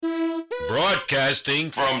Broadcasting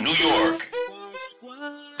from New York,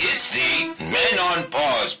 it's the Men on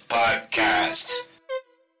Pause podcast.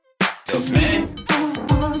 The Men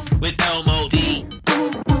with LMOD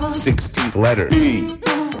 16th letter E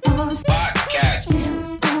podcast.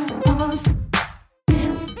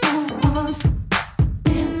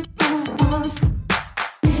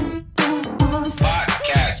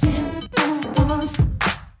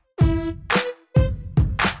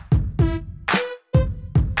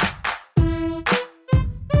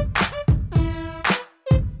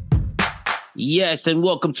 Yes, and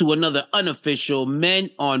welcome to another unofficial Men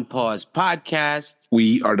on Pause podcast.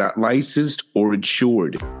 We are not licensed or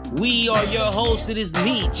insured. We are your hosts. It is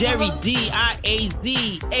me, Jerry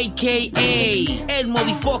D.I.A.Z., a.k.a. El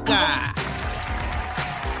Modifoca.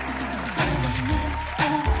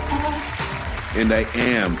 And I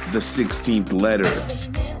am the 16th letter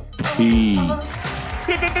P.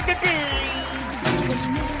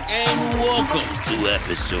 And welcome to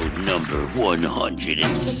episode number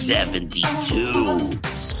 172.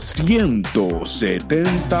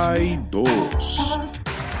 172.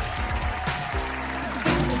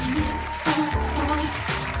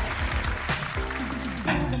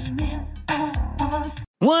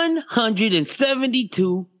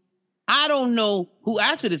 172. I don't know who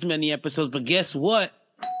asked for this many episodes, but guess what?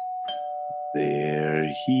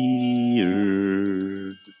 They're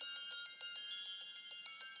here.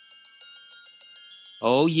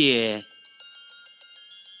 Oh, yeah.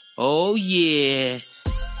 Oh, yeah.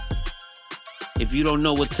 If you don't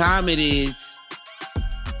know what time it is,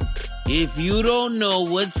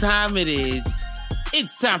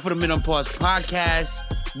 it's time for the Men on Pause podcast.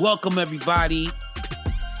 Welcome, everybody.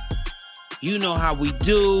 You know how we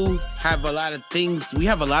do. Have a lot of things. We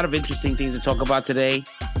have a lot of interesting things to talk about today.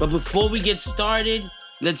 But before we get started,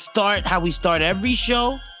 let's start how we start every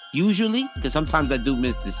show, usually, because sometimes I do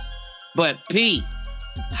miss this. But P,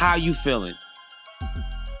 how you feeling?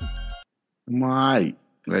 I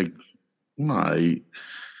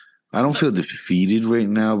don't feel defeated right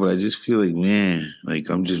now, but I just feel like,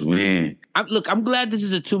 I'm glad this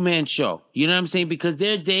is a two-man show. You know what I'm saying? Because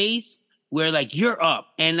there are days where, like, you're up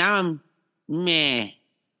and I'm meh,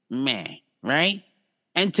 right?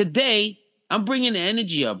 And today, I'm bringing the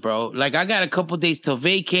energy up, bro. Like, I got a couple days till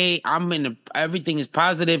vacate. Everything is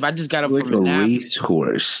positive. I just got up like from a a nap.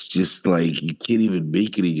 racehorse. Just like you can't even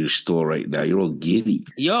make it in your store right now. You're all giddy.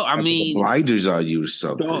 Yo, I mean, blinders on you or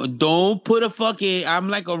something. Don't put I'm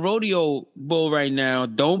like a rodeo bull right now.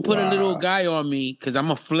 Don't put a little guy on me because I'm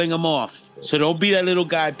going to fling him off. So don't be that little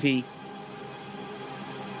guy, P.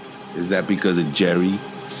 Is that because of Jerry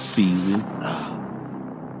season?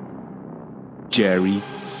 Jerry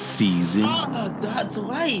season. Oh, that's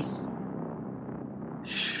twice.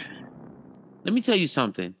 Let me tell you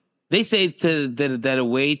something. They say that a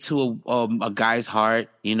way to a guy's heart,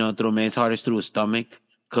 through a man's heart is through his stomach,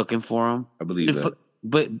 cooking for him. I believe that.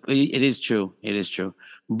 But it is true. It is true.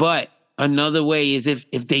 But another way is if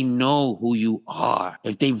they know who you are,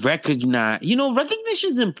 if they recognize,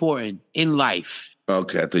 recognition is important in life.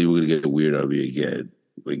 Okay, I thought you were going to get weird on me again.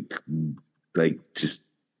 Just...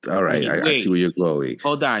 All right, I see where you're going.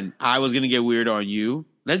 Hold on. I was going to get weird on you.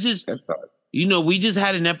 That's all right. We just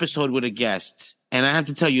had an episode with a guest, and I have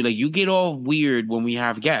to tell you, like, you get all weird when we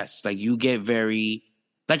have guests. Like, you get very...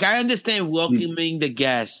 Like, I understand welcoming the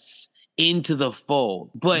guests into the fold,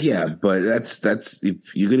 but... Yeah, but that's...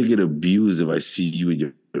 If you're going to get abused if I see you in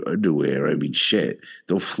your underwear, I mean, shit.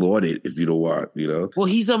 Don't flaunt it if you don't want, Well,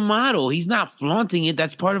 he's a model. He's not flaunting it.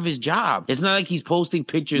 That's part of his job. It's not like he's posting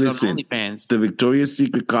pictures on OnlyFans. The Victoria's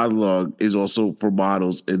Secret catalog is also for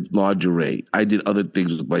models and lingerie. I did other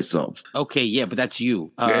things with myself. Okay, yeah, but that's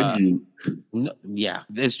you. And you. No, yeah,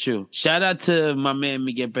 that's true. Shout out to my man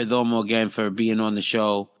Miguel Perdomo again for being on the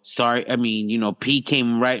show. Sorry, I mean, P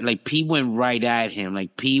came right, like P went right at him.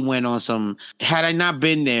 Like P went on some... Had I not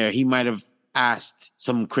been there, he might have asked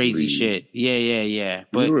some crazy shit. Yeah.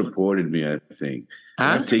 But you reported me, I think.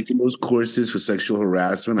 Huh? I've taken those courses for sexual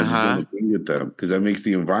harassment. I just don't agree with them because that makes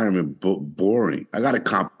the environment boring. I got to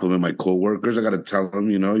compliment my coworkers. I got to tell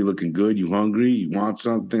them, you're looking good. You hungry? You want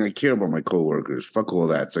something? I care about my coworkers. Fuck all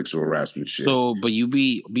that sexual harassment shit. So, but you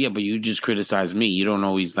just criticize me. You don't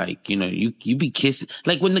always you be kissing.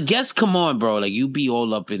 Like when the guests come on, bro, like you be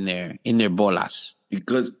all up in their bolas.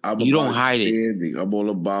 Because you don't hide it. I'm all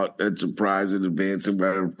about enterprise and advancing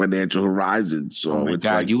my financial horizons. So oh my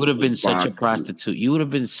God, like you would have been such a prostitute. You would have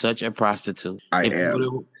been such a prostitute. I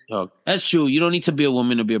am. That's true. You don't need to be a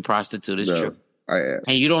woman to be a prostitute. It's true. I am.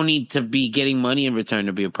 And you don't need to be getting money in return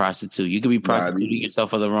to be a prostitute. You could be prostituting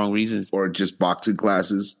yourself for the wrong reasons. Or just boxing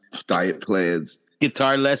classes, diet plans.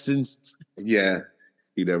 Guitar lessons. Yeah.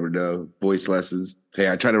 You never know. Voice lessons.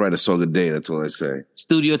 Hey, I try to write a song a day. That's all I say.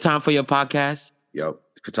 Studio time for your podcast? Yep.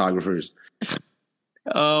 Photographers.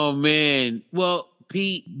 Oh, man. Well,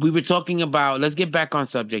 Pete, we were talking about, let's get back on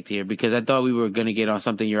subject here because I thought we were going to get on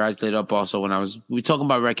something your eyes lit up also when we were talking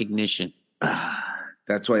about recognition.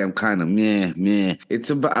 That's why I'm kind of meh. It's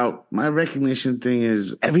about my recognition thing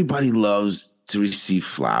is everybody loves to receive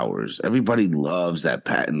flowers. Everybody loves that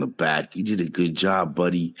pat in the back. You did a good job,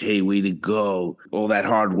 buddy. Hey, way to go. All that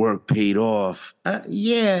hard work paid off.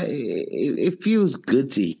 It feels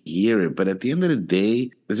good to hear it. But at the end of the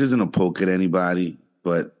day, this isn't a poke at anybody.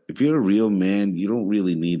 But if you're a real man, you don't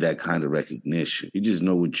really need that kind of recognition. You just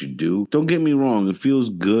know what you do. Don't get me wrong. It feels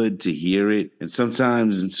good to hear it. And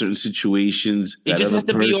sometimes in certain situations, it just has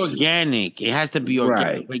to be organic. It has to be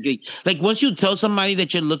organic. Right. Like once you tell somebody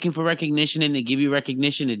that you're looking for recognition and they give you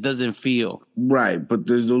recognition, it doesn't feel. Right. But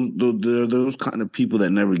there's those kind of people that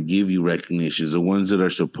never give you recognitions. The ones that are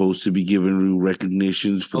supposed to be giving you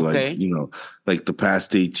recognitions for like the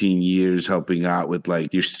past 18 years, helping out with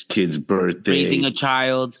like your kid's birthday. Raising a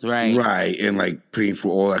child. Right. Right. And like paying for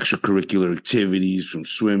all extracurricular activities from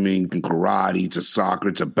swimming and karate to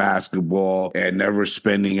soccer to basketball and never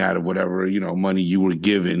spending out of whatever, money you were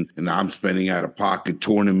given. And I'm spending out of pocket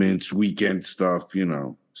tournaments, weekend stuff,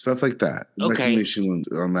 stuff like that. Okay. Recognition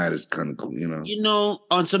on that is kind of cool,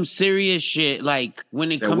 on some serious shit, like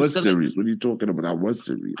when it comes to serious. What are you talking about? That was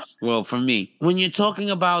serious. Well, for me, when you're talking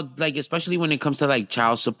about like, especially when it comes to like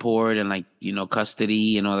child support and like,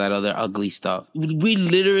 custody and all that other ugly stuff, we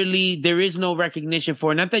literally, there is no recognition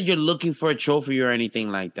for it. Not that you're looking for a trophy or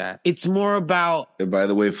anything like that. It's more about. And by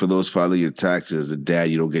the way, for those filing your taxes, as a dad,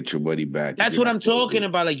 you don't get your money back. That's what I'm talking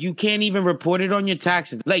about. Like you can't even report it on your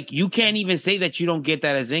taxes. Like you can't even say that you don't get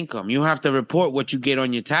that as income. You have to report what you get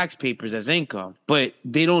on your tax papers as income. But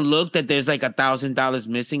they don't look that there's like $1,000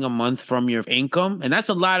 missing a month from your income. And that's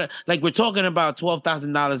a lot of, like, we're talking about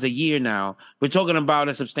 $12,000 a year now. We're talking about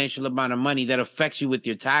a substantial amount of money that affects you with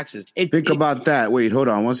your taxes. Think about that. Wait, hold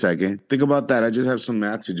on one second. Think about that. I just have some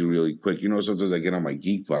math to do really quick. Sometimes I get on my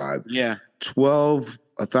geek vibe. Yeah.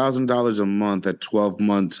 $1,000 a month at 12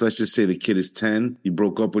 months. Let's just say the kid is 10. He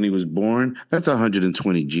broke up when he was born. That's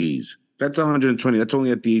 120 G's. That's 120. That's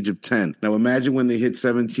only at the age of 10. Now imagine when they hit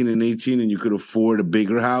 17 and 18 and you could afford a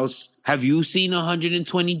bigger house. Have you seen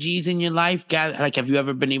 120 G's in your life? Like, have you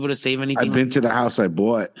ever been able to save anything? I've been to the house I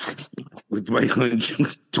bought with my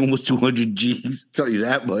almost 200 G's. Tell you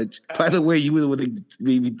that much. By the way, you were the one that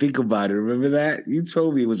made me think about it. Remember that? You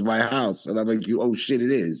told me it was my house. And I'm like, oh shit,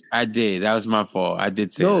 it is. I did. That was my fault. I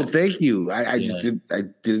did say No, that. thank you. I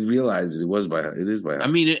didn't realize it was my house. It is my house. I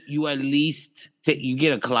mean, you at least you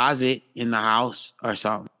get a closet in the house or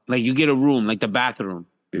something. Like you get a room, like the bathroom.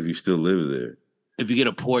 If you still live there. If you get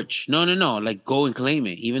a porch. No. Like, go and claim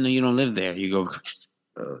it. Even though you don't live there, you go.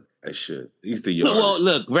 I should. At least the yards. Well,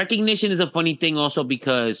 look, recognition is a funny thing also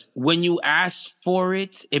because when you ask for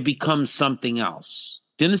it, it becomes something else.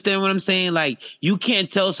 Do you understand what I'm saying? Like, you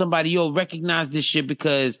can't tell somebody, yo, recognize this shit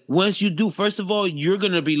because once you do, first of all, you're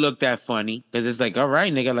going to be looked at funny because it's like, all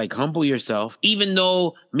right, nigga, like, humble yourself. Even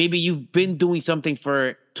though maybe you've been doing something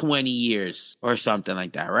for 20 years or something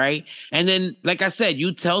like that, right? And then, like I said,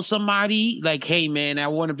 you tell somebody like, hey, man, I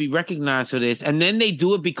want to be recognized for this. And then they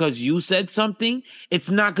do it because you said something.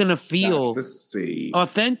 It's not going to feel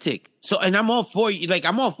authentic. So, and I'm all for you. Like,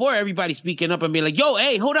 I'm all for everybody speaking up and being like, yo,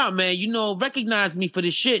 hey, hold on, man. Recognize me for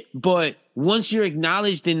this shit. But once you're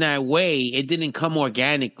acknowledged in that way, it didn't come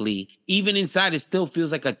organically. Even inside, it still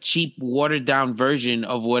feels like a cheap, watered down version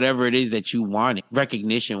of whatever it is that you wanted,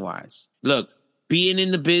 recognition wise. Look, being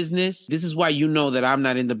in the business, this is why you know that I'm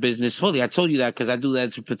not in the business fully. I told you that because I do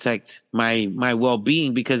that to protect my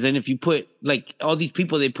well-being. Because then if you put, like, all these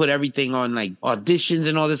people, they put everything on, like, auditions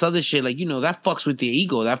and all this other shit. Like, that fucks with your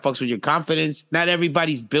ego. That fucks with your confidence. Not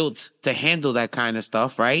everybody's built to handle that kind of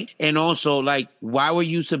stuff, right? And also, like, why would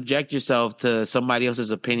you subject yourself to somebody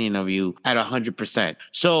else's opinion of you at 100%?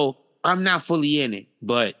 So I'm not fully in it.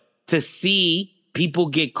 But to see people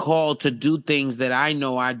get called to do things that I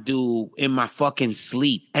know I do in my fucking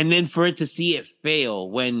sleep. And then for it to see it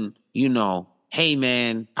fail when, hey,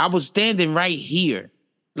 man, I was standing right here.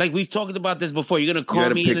 Like, we've talked about this before. You're going to call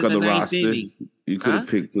me in the ninth inning. You could have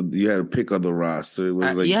picked, you had to pick on the roster. It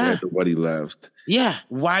was nobody left. Yeah.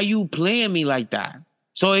 Why are you playing me like that?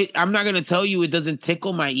 So I'm not going to tell you it doesn't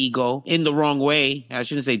tickle my ego in the wrong way. I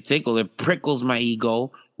shouldn't say tickle. It prickles my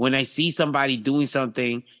ego when I see somebody doing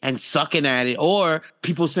something and sucking at it, or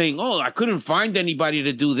people saying, oh, I couldn't find anybody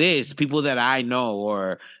to do this, people that I know,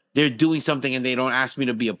 or they're doing something and they don't ask me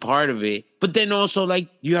to be a part of it. But then also, like,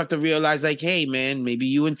 you have to realize, like, hey, man, maybe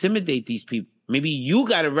you intimidate these people. maybe you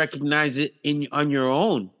got to recognize it on your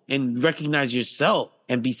own and recognize yourself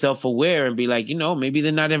and be self-aware and be like, maybe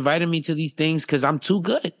they're not inviting me to these things because I'm too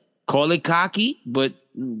good. Call it cocky, but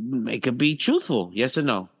it could be truthful. Yes or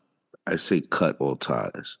no? I say cut all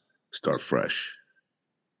ties. Start fresh.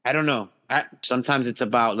 I don't know. Sometimes it's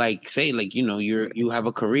about you have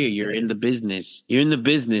a career, you're in the business,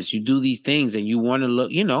 you do these things and you want to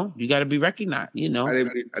look, you got to be recognized,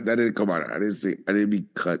 That didn't come out. I didn't mean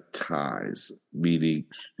cut ties, meaning.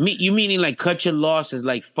 You meaning like cut your losses,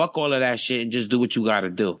 like fuck all of that shit and just do what you got to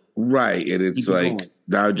do. Right. And it's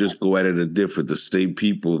now just go at it the same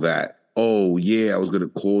people that, oh yeah, I was going to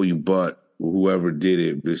call you, but whoever did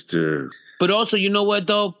it, Mr. But also, you know what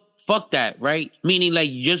though? Fuck that, right? Meaning,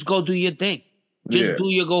 like, just go do your thing. Just do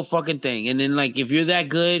your go fucking thing. And then, like, if you're that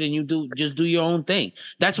good and just do your own thing.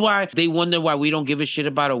 That's why they wonder why we don't give a shit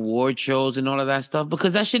about award shows and all of that stuff,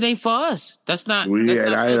 because that shit ain't for us. That's not.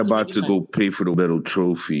 And I ain't about to go pay for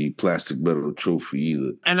the plastic medal trophy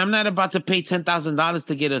either. And I'm not about to pay $10,000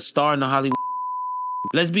 to get a star in the Hollywood.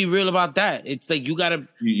 Let's be real about that. It's like you gotta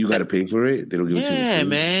pay for it. They don't give it to you. Yeah,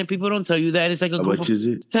 man. People don't tell you that. It's like how much is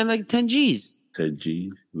it? 10 G's. 10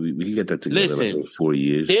 G's. We can get that together. Listen, like 4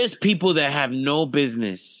 years. There's people that have no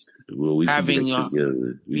business having get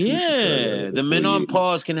together. The Men on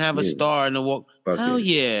Pause can have a star in the walk. Hell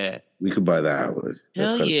yeah. We could buy that one.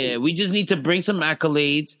 Hell yeah. We just need to bring some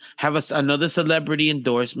accolades, have another celebrity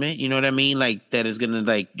endorsement, you know what I mean? Like that is gonna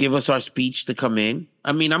like give us our speech to come in.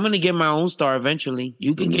 I mean, I'm gonna get my own star eventually.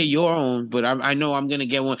 You can get your own, but I know I'm gonna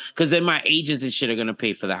get one because then my agents and shit are gonna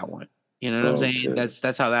pay for that one. You know what I'm saying?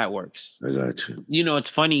 That's how that works. I got you. It's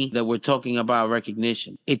funny that we're talking about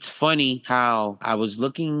recognition. It's funny how I was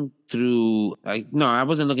looking through, I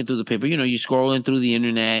wasn't looking through the paper. You're scrolling through the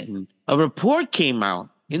internet and a report came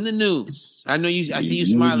out in the news. I see you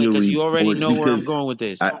smiling because you already know where I'm going with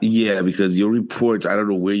this. Because your reports, I don't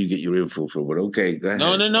know where you get your info from, but okay, go ahead.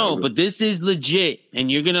 No, but this is legit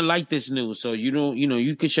and you're going to like this news. So you don't,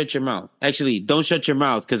 you can shut your mouth. Actually, don't shut your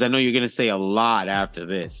mouth because I know you're going to say a lot after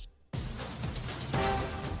this.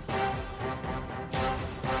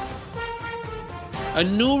 A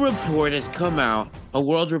new report has come out, a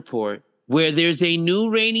world report, where there's a new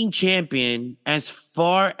reigning champion as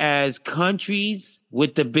far as countries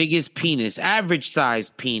with the biggest penis, average size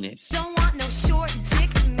penis. Don't want no short dick,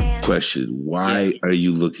 man. Question, why are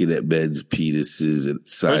you looking at men's penises and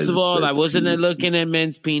size? First of all, I wasn't looking at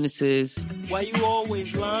men's penises. Why you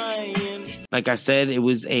always lying? Like I said, it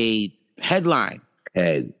was a headline.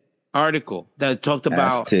 Article that talked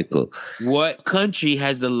about what country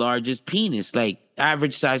has the largest penis, like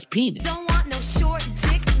average size penis. Don't want no short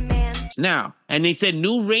dick, man. Now, and they said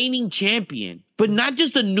new reigning champion, but not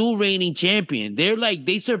just a new reigning champion. They're like,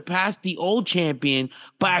 they surpassed the old champion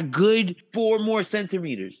by a good 4 more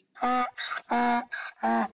centimeters.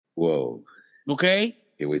 Whoa. Okay?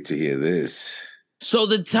 Can't wait to hear this. So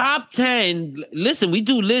the top 10, listen, we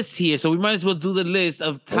do lists here, so we might as well do the list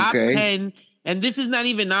of top 10. And this is not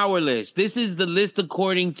even our list. This is the list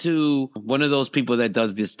according to one of those people that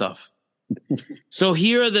does this stuff. So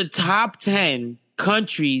here are the top 10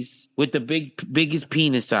 countries with the biggest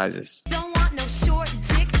penis sizes. Don't want no short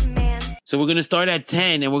dick, man. So we're going to start at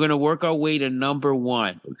 10 and we're going to work our way to number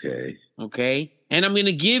 1. Okay. And I'm going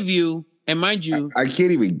to give you, and mind you, I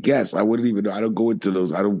can't even guess. I wouldn't even know. I don't go into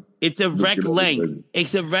those. It's erect length.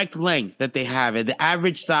 It's erect length that they have it. The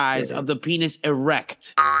average size of the penis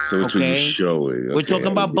erect. So it's what you're showing. We're talking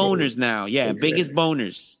about boners now. Yeah, biggest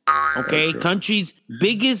boners. Okay, country's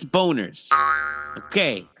biggest boners.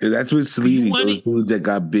 Okay. Because that's what's leading. Those dudes that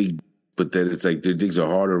got big, but then it's like their dicks are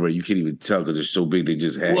harder, but you can't even tell because they're so big they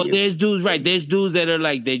just hang. Well, there's dudes, right? There's dudes that are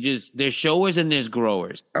like they're showers and there's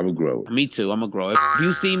growers. I'm a grower. Me too. I'm a grower. If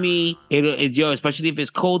you see me, especially if it's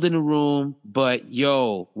cold in the room. But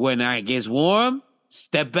when it gets warm,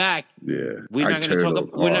 step back. Yeah, we're not gonna talk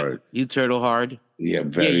about. You turtle hard. Yeah,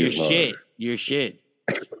 very hard. You're shit.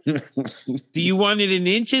 Do you want it in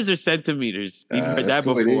inches or centimeters? You've heard that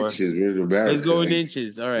before. Inches. Let's go in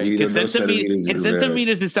inches. All right. Because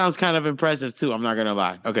centimeters, it sounds kind of impressive too. I'm not going to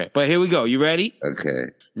lie. Okay. But here we go. You ready? Okay.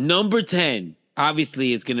 Number 10.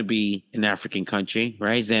 Obviously, it's going to be an African country,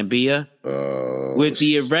 right? Zambia. With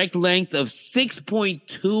the erect length of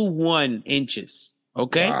 6.21 inches.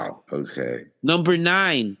 Okay. Wow. Okay. Number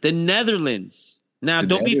 9. The Netherlands. Now,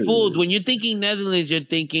 don't be fooled. When you're thinking Netherlands, you're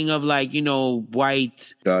thinking of like,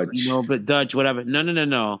 white, Dutch, but Dutch, whatever.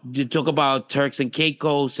 No. You talk about Turks and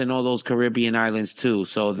Caicos and all those Caribbean islands too.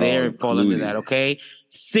 So they're falling into that, okay?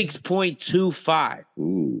 6.25.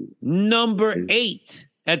 Number 8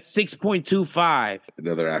 at 6.25.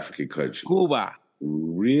 Another African country. Cuba.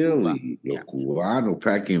 Really? Yo, Yeah. Cubano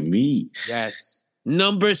packing meat. Yes.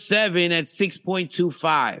 Number 7 at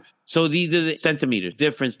 6.25. So these are the centimeters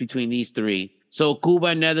difference between these three. So Cuba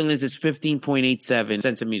and Netherlands is 15.87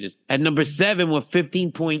 centimeters. At number 7 with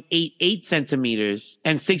 15.88 centimeters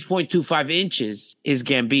and 6.25 inches is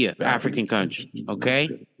Gambia, African country. Okay.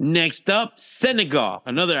 Next up, Senegal,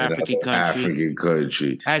 another African country. African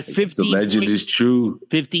country. At The legend is true.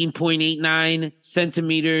 15.89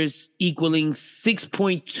 centimeters, equaling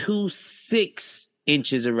 6.26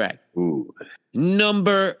 inches erect. Ooh.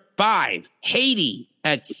 Number 5, Haiti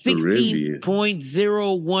at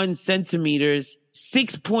 16.01 centimeters,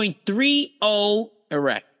 6.30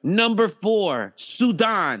 erect. Number 4,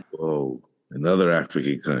 Sudan. Whoa. Another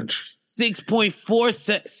African country.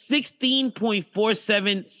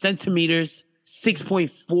 16.47 centimeters,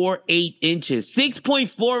 6.48 inches.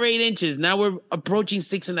 6.48 inches. Now we're approaching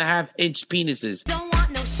 6.5-inch penises. Don't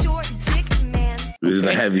want no short dick man. This is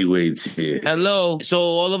the heavyweights here. Hello. So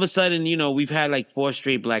all of a sudden, we've had like 4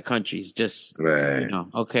 straight black countries. Just Right.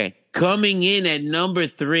 Okay. Coming in at number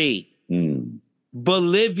 3,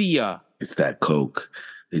 Bolivia. It's that coke.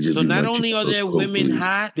 They just So be not munching only are those their coke women leaves.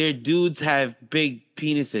 hot, their dudes have big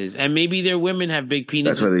penises. And maybe their women have big penises.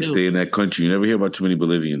 That's why they too. stay in that country. You never hear about too many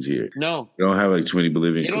Bolivians here. No. You don't have like too many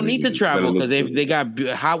Bolivians. They don't need to travel because they got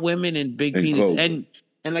hot women and big And penises. coke.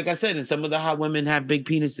 And like I said, and some of the hot women have big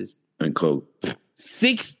penises. and coke.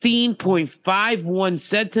 16.51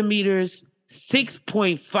 centimeters,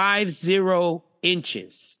 6.50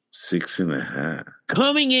 inches. 6.5.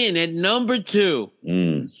 Coming in at number 2,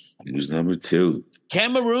 Who's number 2?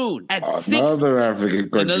 Cameroon at Another African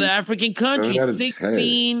country. Another African country, 7 out of 10.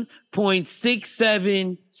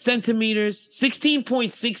 16.67 centimeters,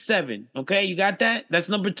 16.67. Okay, you got that? That's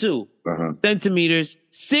number 2. Centimeters,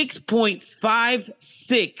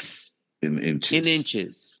 6.56 In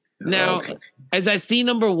inches. Now, Okay. as I see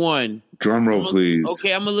number 1, Drum roll, please.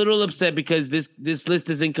 okay, I'm a little upset because this list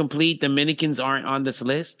is incomplete. Dominicans aren't on this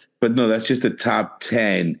list. But no, that's just the top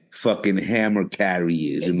 10 fucking hammer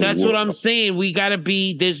carriers in the That's world. what I'm saying. We gotta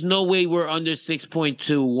be. There's no way we're under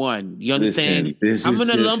 6.21. You understand? Listen, I'm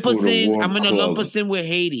gonna just lump for us the in. warm I'm gonna club. lump us in with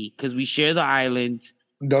Haiti because we share the island.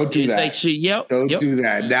 Don't do It's that. like shit. Yep. Don't yep. do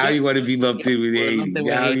that. Now Yep. you want to be lumped in with We're Haiti. lumped in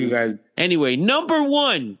with Now Haiti. you guys. Anyway, number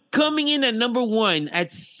 1 coming in at number 1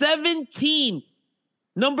 at 17.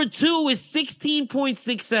 Number 2 is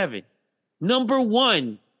 16.67. Number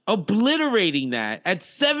 1 obliterating that at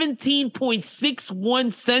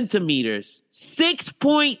 17.61 centimeters,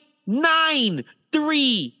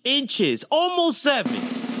 6.93 inches, almost 7.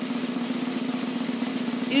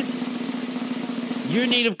 Is your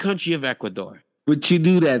native country of Ecuador? But you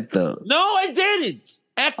do that though. No, I didn't.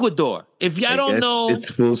 Ecuador. If y'all don't know, It's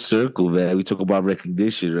full circle, man. We talk about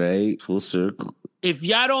recognition, right? Full circle. if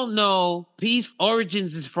y'all don't know, Peace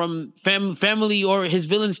Origins is from family, or his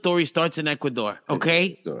villain story starts in Ecuador.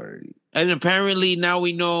 Okay. Story. And apparently now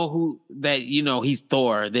we know he's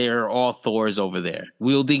Thor. They're all Thors over there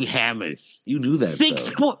wielding hammers. You knew that.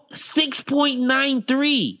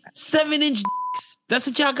 6.93, 7-inch dicks. That's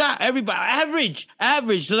what y'all got. Everybody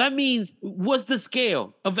average. So that means what's the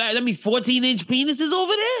scale of that? That means 14-inch penises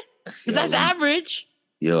over there. Because that's average.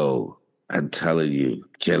 Yo, I'm telling you,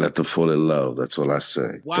 can't let them fall in love. That's all I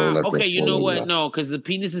say. Wow. Don't let them Okay, you fall know in what? love. No, because the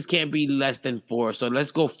penises can't be less than 4. So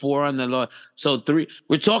let's go 4 on the law. So 3.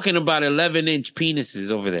 We're talking about 11-inch penises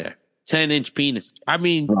over there. 10-inch penis. I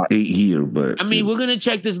mean, 8 here, but we're gonna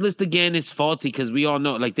check this list again. It's faulty because we all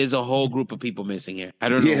know, like, there's a whole group of people missing here. I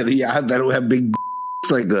don't know. yeah, that don't have big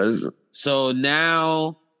like us. So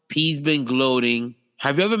now P's been gloating.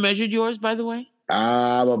 Have you ever measured yours, by the way?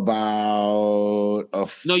 I'm about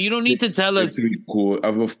No, you don't need to tell us.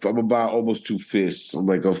 I'm about almost 2 fists. I'm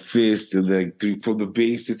like a fist, and like 3 from the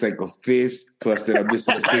base. It's like a fist. Plus, then I'm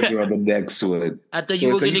missing a finger on the next one. I thought you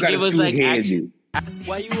were gonna give us like action.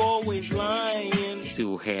 Why you always lying?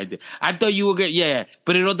 2-handed. I thought you were good. Yeah,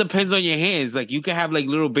 but it all depends on your hands. Like you can have like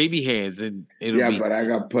little baby hands, and it'll be. But I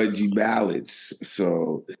got pudgy mallets,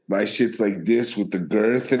 so my shit's like this with the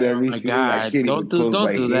girth and Oh my everything. I God! can't Don't even close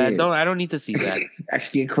my do that. hand. I don't need to see that. I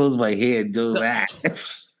can't close my hand. Do that.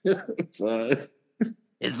 So,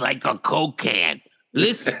 It's like a Coke can.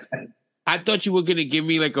 Listen, I thought you were gonna give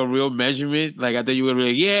me like a real measurement. Like I thought you were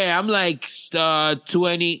like, yeah, I'm like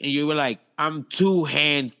 20, and you were like, I'm 2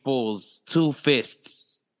 handfuls, 2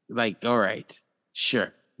 fists. Like, all right,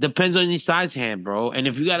 sure. Depends on your size hand, bro. And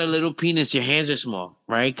if you got a little penis, your hands are small,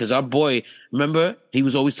 right? Because our boy, remember, he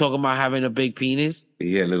was always talking about having a big penis.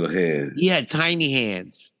 yeah, little head. He had tiny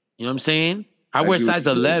hands. You know what I'm saying? I wear do size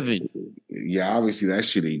feel- 11. Yeah, obviously that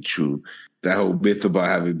shit ain't true. That whole myth about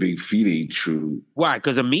having big feet ain't true. Why?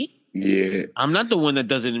 Because of me? Yeah. I'm not the one that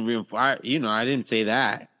doesn't reinforce. I didn't say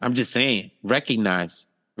that. I'm just saying recognize.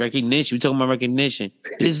 Recognition. We talking about recognition.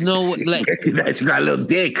 There's no like. Recognize you got little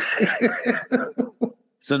dicks.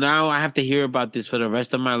 So now I have to hear about this for the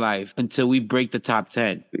rest of my life until we break the top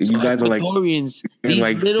 10. You guys are like Ecuadorians, these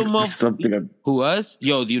like little 60 something. Who us?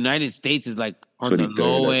 Yo, the United States is like on the 23rd,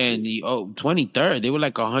 low I end. 23rd. They were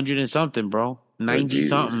like 100 and something, bro. 90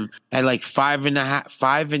 something at like 5.5,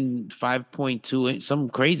 5 and 5.2, some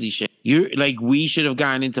crazy shit. You're like, we should have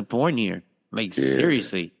gotten into porn here. Like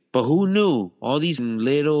seriously. But who knew? All these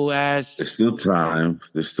little ass. There's still time.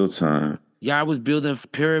 There's still time. Yeah, I was building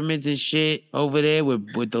pyramids and shit over there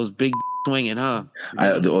with those big swinging, huh?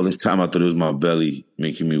 All this time I thought it was my belly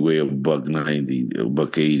making me weigh $190,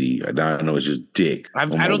 $180. Now I know it's just dick. I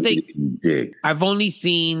don't think dick. I've only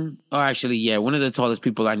seen. Oh, actually, yeah, one of the tallest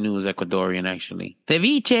people I knew was Ecuadorian. Actually,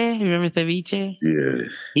 Ceviche. Remember Ceviche? Yeah,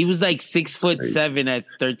 he was like 6'7" at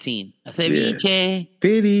 13. Ceviche,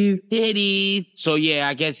 pity. So yeah,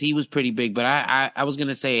 I guess he was pretty big. But I was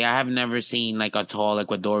gonna say I have never seen like a tall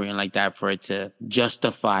Ecuadorian like that for it to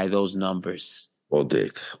justify those numbers. All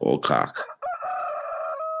dick, all cock.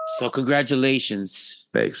 So congratulations.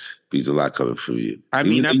 Thanks. There's a lot coming from you. I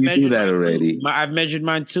mean, I've measured that already. I've measured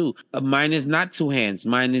mine too. Mine is not 2 hands.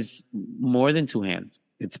 Mine is more than 2 hands.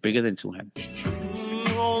 It's bigger than 2 hands.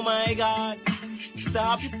 Oh my God.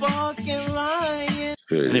 Stop your fucking lying.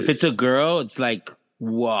 And if it's a girl, it's like,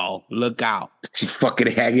 whoa, look out. She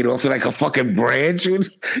fucking hanging off like a fucking branch.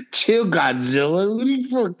 Chill, Godzilla. What are you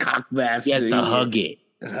for a cockmaster? He has to hug it.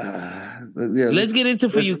 Let's get into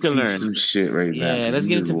For You Can Learn. Some shit right now. Yeah, let's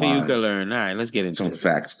get into For You Can Learn. All right, let's get into some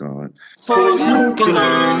facts going. For You Can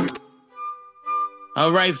Learn.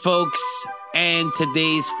 All right, folks. And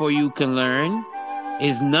today's For You Can Learn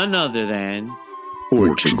is none other than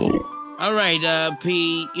Portugal. All right,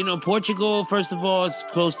 P, Portugal, first of all, it's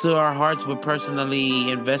close to our hearts. We're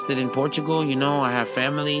personally invested in Portugal. I have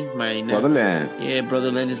family. My Brotherland. Yeah,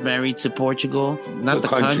 Brotherland is married to Portugal. Not the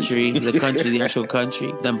country. The country, the actual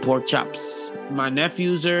country. Them pork chops. My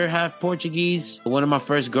nephews are half Portuguese. One of my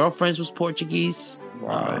first girlfriends was Portuguese.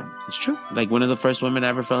 Wow. It's true. Like one of the first women I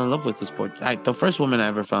ever fell in love with was Portuguese. The first woman I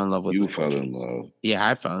ever fell in love with You was fell Portuguese. in love. Yeah,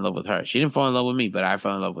 I fell in love with her. She didn't fall in love with me, but I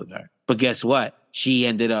fell in love with her. But guess what? She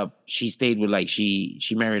stayed with she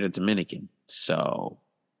married a Dominican. So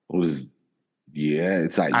it's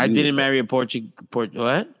like I didn't marry a Portuguese.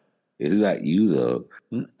 What? It's not you though.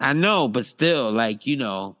 I know, but still,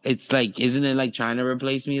 it's like, isn't it like trying to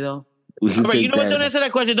replace me though? All right, you know what? Don't answer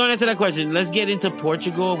that question. Let's get into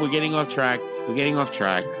Portugal. We're getting off track.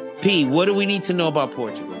 P, what do we need to know about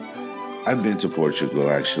Portugal? I've been to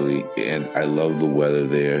Portugal, actually, and I love the weather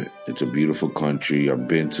there. It's a beautiful country. I've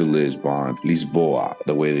been to Lisboa,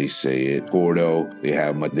 the way they say it. Porto, they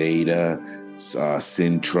have Madeira,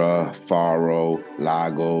 Sintra, Faro,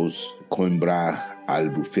 Lagos, Coimbra,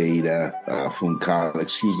 Albufeira, Funchal.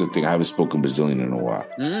 Excuse the thing, I haven't spoken Brazilian in a while.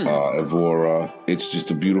 Evora. It's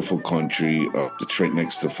just a beautiful country. It's right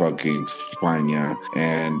next to fucking España,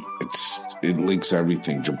 and it links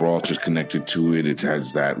everything. Gibraltar's connected to it. It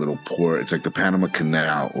has that little port. It's like the Panama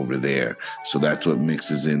Canal over there. So that's what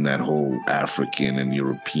mixes in that whole African and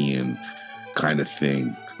European kind of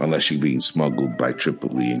thing. Unless you're being smuggled by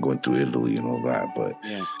Tripoli and going through Italy and all that. But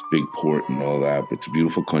big port and all that. But it's a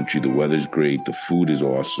beautiful country. The weather's great. The food is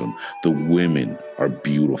awesome. The women are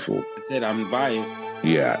beautiful. I said I'm biased.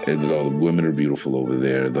 Yeah, and the women are beautiful over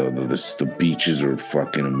there. The beaches are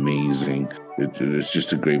fucking amazing. It's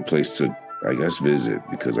just a great place to, I guess, visit,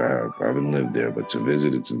 because I haven't lived there. But to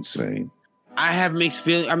visit, it's insane. I have mixed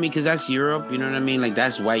feelings. I mean, because that's Europe. You know what I mean? Like,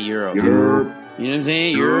 that's white Europe. Europe. You know what I'm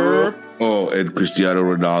saying? Europe. Oh, and Cristiano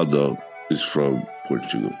Ronaldo is from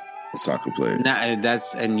Portugal, a soccer player.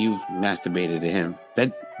 And you've masturbated to him.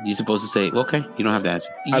 That you're supposed to say, okay, you don't have to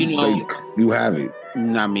answer. You have it.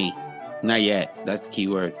 Not me. Not yet. That's the key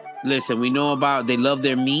word. Listen, we know they love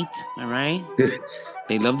their meat, all right?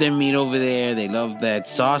 They love their meat over there. They love that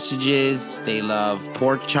sausages. They love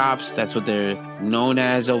pork chops. That's what they're known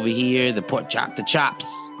as over here. The pork chop, the chops.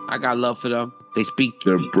 I got love for them. They speak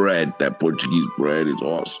their bread. That Portuguese bread is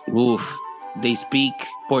awesome. Oof. They speak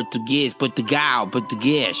Portuguese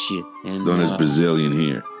shit. And, known as Brazilian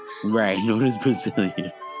here. Right, known as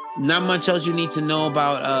Brazilian. Not much else you need to know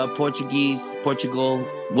about Portugal.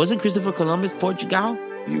 Wasn't Christopher Columbus Portugal?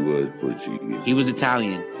 He was Portuguese. He was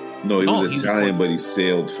Italian. No, he was Italian, but he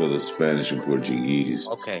sailed for the Spanish and Portuguese.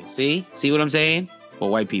 Okay, see what I'm saying? for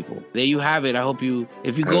white people. There you have it. I hope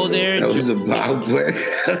if you go there. That was about, but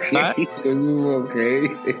okay. Okay.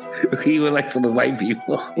 He went like for the white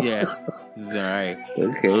people. Yeah. It's all right.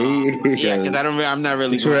 Okay. Yeah, because I'm not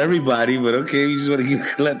really. It's for everybody, but okay. You just want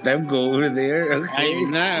to let them go over there. Okay.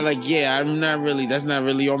 I'm not really. That's not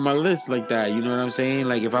really on my list like that. You know what I'm saying?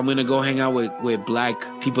 Like if I'm gonna go hang out with black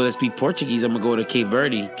people that speak Portuguese, I'm gonna go to Cape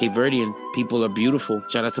Verde. Cape Verdean people are beautiful.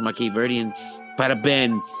 Shout out to my Cape Verdeans.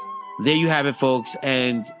 Parabéns. There you have it, folks,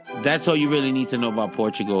 and that's all you really need to know about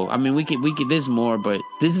Portugal. I mean, we could. There's more, but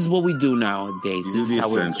this is what we do nowadays. You This do is the how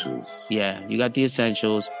essentials. Yeah, you got the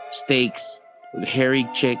essentials: steaks, hairy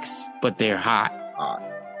chicks, but they're hot,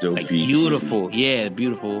 Dope like beaches. beautiful. Yeah,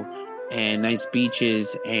 beautiful, and nice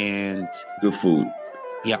beaches, and Good food.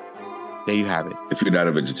 yep. There you have it. If you're not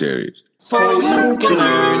a vegetarian. For you can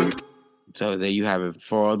learn. So there you have it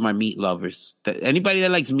for all my meat lovers. Anybody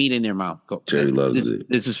that likes meat in their mouth, go. Jerry loves it.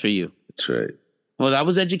 This is for you. That's right. Well, that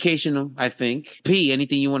was educational, I think. P,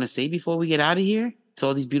 anything you want to say before we get out of here to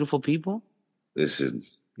all these beautiful people? Listen,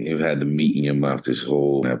 you've had the meat in your mouth this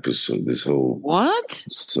whole episode, What?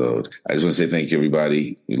 episode. I just want to say thank you,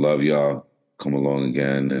 everybody. We love y'all. Come along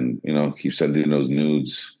again and, keep sending those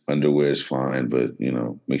nudes. Underwear is fine, but,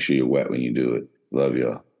 make sure you're wet when you do it. Love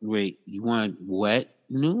y'all. Wait, you want wet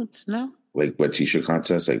nudes now? Like wet t-shirt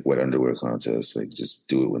contest, like wet underwear contest. Like just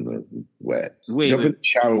do it when they're wet. Wait. Jump in the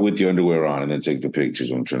shower with your underwear on and then take the pictures,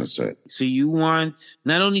 what I'm trying to say. So you want,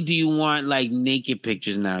 not only do you want like naked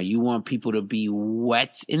pictures now, you want people to be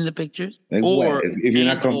wet in the pictures? Like wet. If you're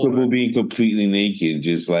not comfortable being completely naked,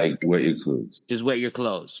 just like wet your clothes. Just wet your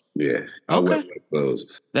clothes. Yeah. I'll Okay. wet my clothes.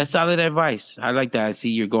 That's solid advice. I like that. I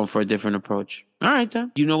see you're going for a different approach. All right,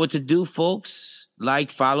 then. You know what to do, folks.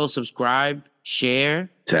 Like, follow, subscribe, share.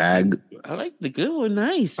 Tag. I like the good one.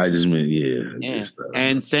 Nice. I just meant,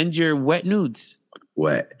 And send your wet nudes.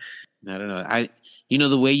 wet. I don't know.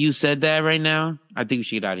 The way you said that right now, I think we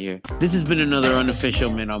should get out of here. This has been another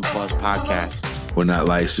unofficial Men on Pause podcast. We're not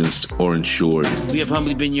licensed or insured. We have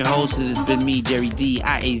humbly been your hosts. It has been me, Jerry D,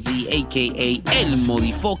 IAZ, a.k.a. El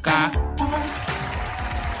Modifoca.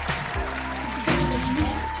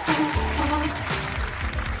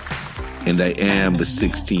 And I am the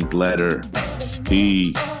 16th letter.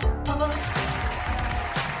 E.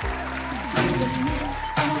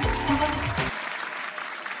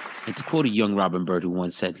 And to quote a young Robin Bird who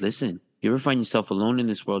once said, listen, you ever find yourself alone in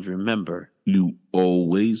this world, remember, You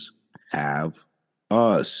always have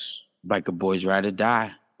us. biker boys ride or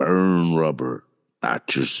die. Burn rubber,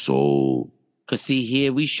 not your soul. 'Cause see,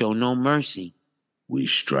 here we show no mercy. We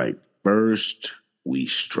strike first, we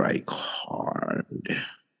strike hard.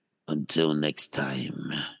 Until next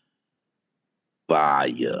time.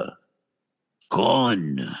 Fire.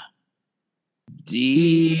 Con. Dio.